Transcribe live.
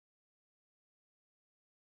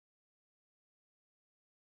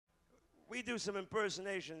We do some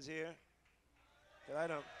impersonations here. I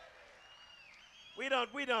gotta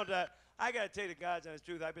tell you the God's honest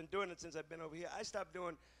truth. I've been doing it since I've been over here. I stopped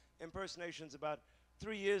doing impersonations about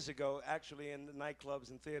 3 years ago, actually, in the nightclubs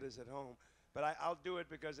and theaters at home. But I'll do it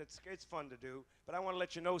because it's fun to do. But I want to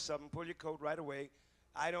let you know something. Pull your coat right away.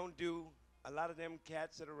 I don't do a lot of them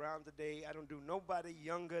cats that are around today. I don't do nobody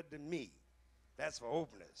younger than me. That's for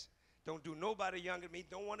openers. Don't do nobody younger than me.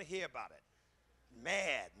 Don't want to hear about it.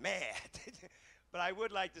 Mad. But I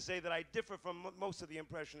would like to say that I differ from most of the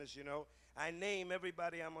impressionists, you know. I name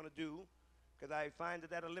everybody I'm going to do because I find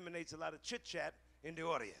that eliminates a lot of chit-chat in the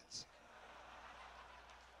audience.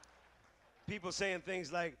 People saying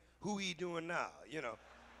things like, who he doing now, you know.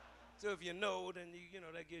 So if you know, then you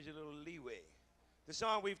know, that gives you a little leeway. The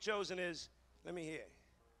song we've chosen is, let me hear.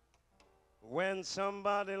 When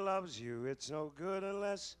somebody loves you, it's no good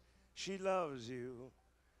unless she loves you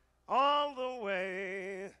all the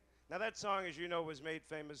way. Now that song, as you know, was made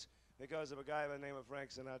famous because of a guy by the name of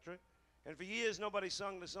Frank Sinatra. And for years, nobody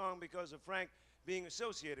sung the song because of Frank being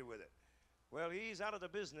associated with it. Well, he's out of the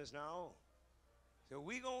business now, so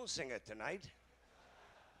we gonna sing it tonight.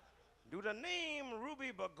 Do the name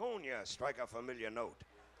Ruby Begonia strike a familiar note?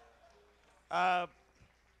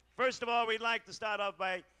 First of all, we'd like to start off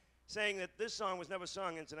by saying that this song was never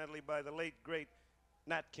sung, incidentally, by the late, great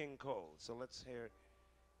Nat King Cole. So let's hear it.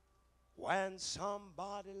 When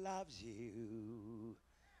somebody loves you,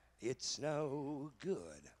 it's no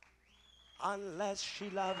good unless she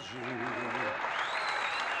loves you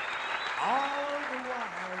all the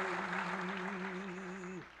while.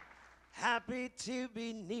 Happy to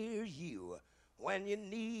be near you when you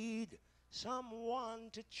need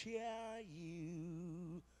someone to cheer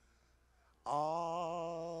you all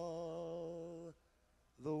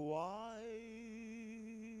the while.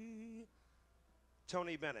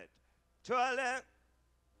 Tony Bennett. Toilet,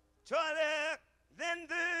 toilet, then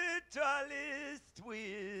the toilet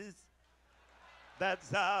twist.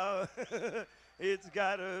 That's how it's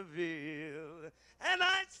gotta feel. And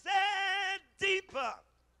I said deeper,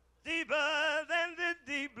 deeper than the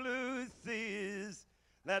deep blue seas.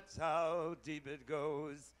 That's how deep it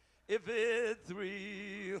goes if it's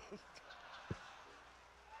real.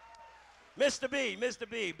 Mr.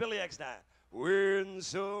 B, Billy Eckstein. When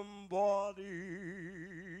somebody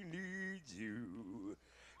needs you,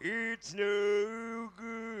 it's no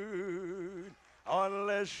good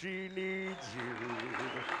unless she needs you.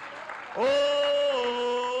 All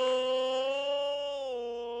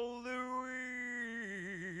the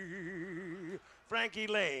way. Frankie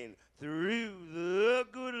Lane, through the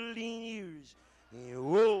good lean years, and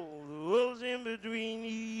all the wolves in between the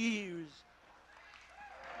years.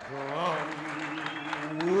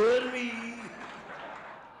 Come with me.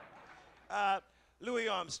 Louis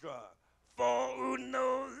Armstrong. For who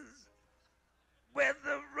knows where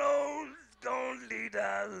the road's gonna lead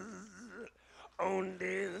us? Only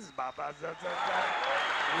this Baba Zazaza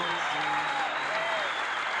will see.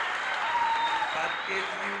 But if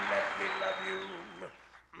you let me love you,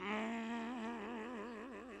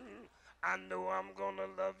 I know I'm gonna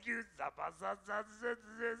love you. Zaba Zazaza.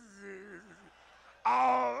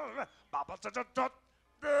 All Baba Zazaza.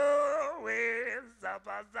 The way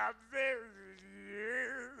Zaba Zazaza.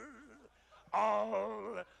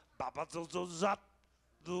 All Baba Zazaza.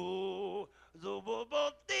 Do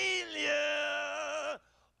Bobotilia.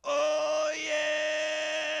 Oh yeah.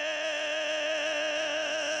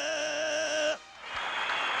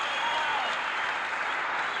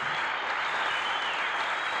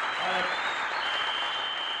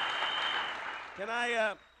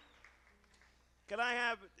 Can I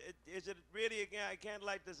have, is it really, again, I can't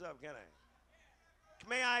light this up, can I?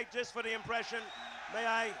 May I, just for the impression, may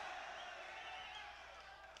I?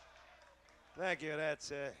 Thank you, that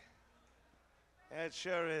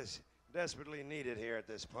sure is desperately needed here at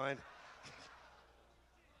this point.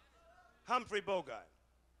 Humphrey Bogart.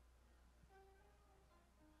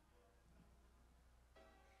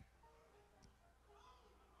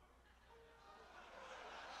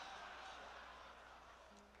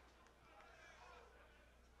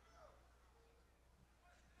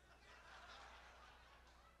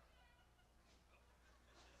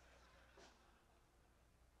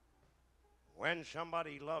 When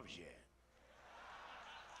somebody loves you,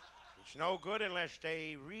 it's no good unless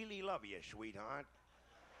they really love you, sweetheart.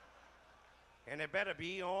 And it better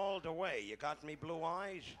be all the way. You got me, blue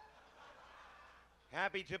eyes?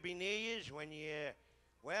 Happy to be near you when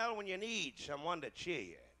when you need someone to cheer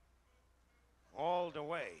you. All the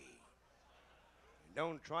way. And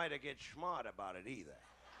don't try to get smart about it either.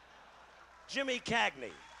 Jimmy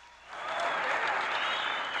Cagney.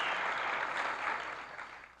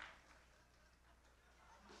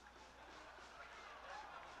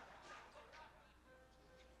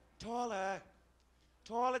 taller,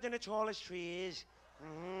 taller than the tallest trees.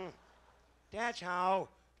 Mm-hmm. That's how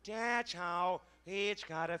it's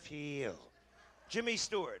gotta feel. Jimmy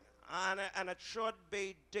Stewart, and it should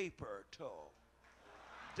be deeper too.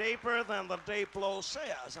 Deeper than the deep blue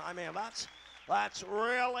says. I mean, that's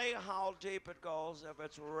really how deep it goes if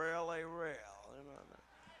it's really real. You know?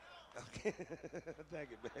 Okay. Thank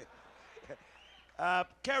you, babe.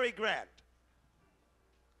 Cary Grant.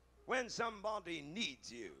 When somebody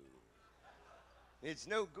needs you, it's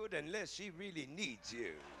no good unless she really needs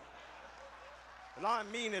you. And I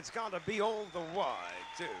mean, it's got to be all the while,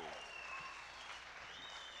 too.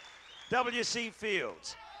 W.C.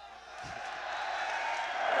 Fields.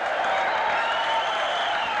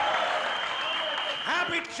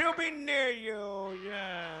 Happy to be near you,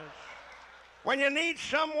 yes. When you need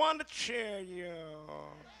someone to cheer you.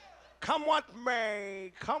 Come what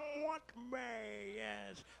may,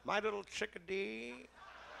 yes. My little chickadee,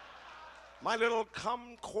 my little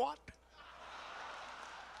kumquat.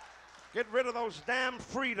 Get rid of those damn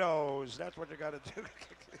Fritos. That's what you gotta do.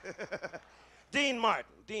 Dean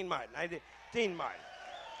Martin. Dean Martin.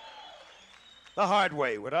 The hard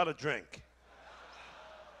way, without a drink.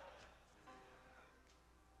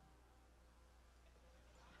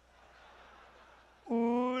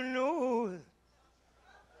 Ooh, no.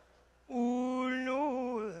 Ooh,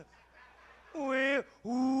 no.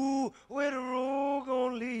 Where the road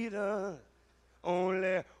gonna lead us? Only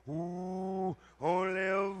a fool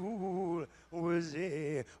was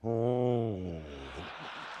there. Oh.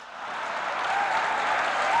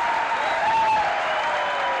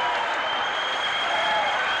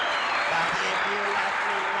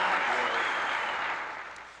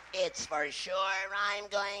 It's for sure I'm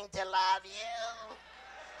going to love you.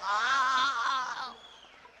 Oh,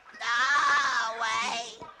 no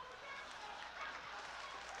way.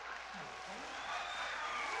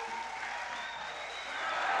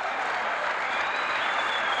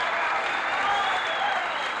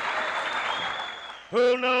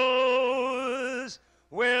 Who knows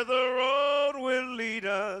where the road will lead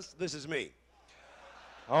us? This is me.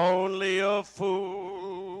 Only a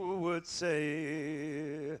fool would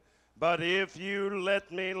say. But if you let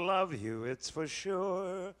me love you, it's for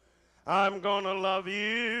sure. I'm gonna love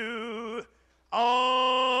you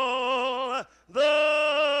all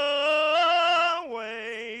the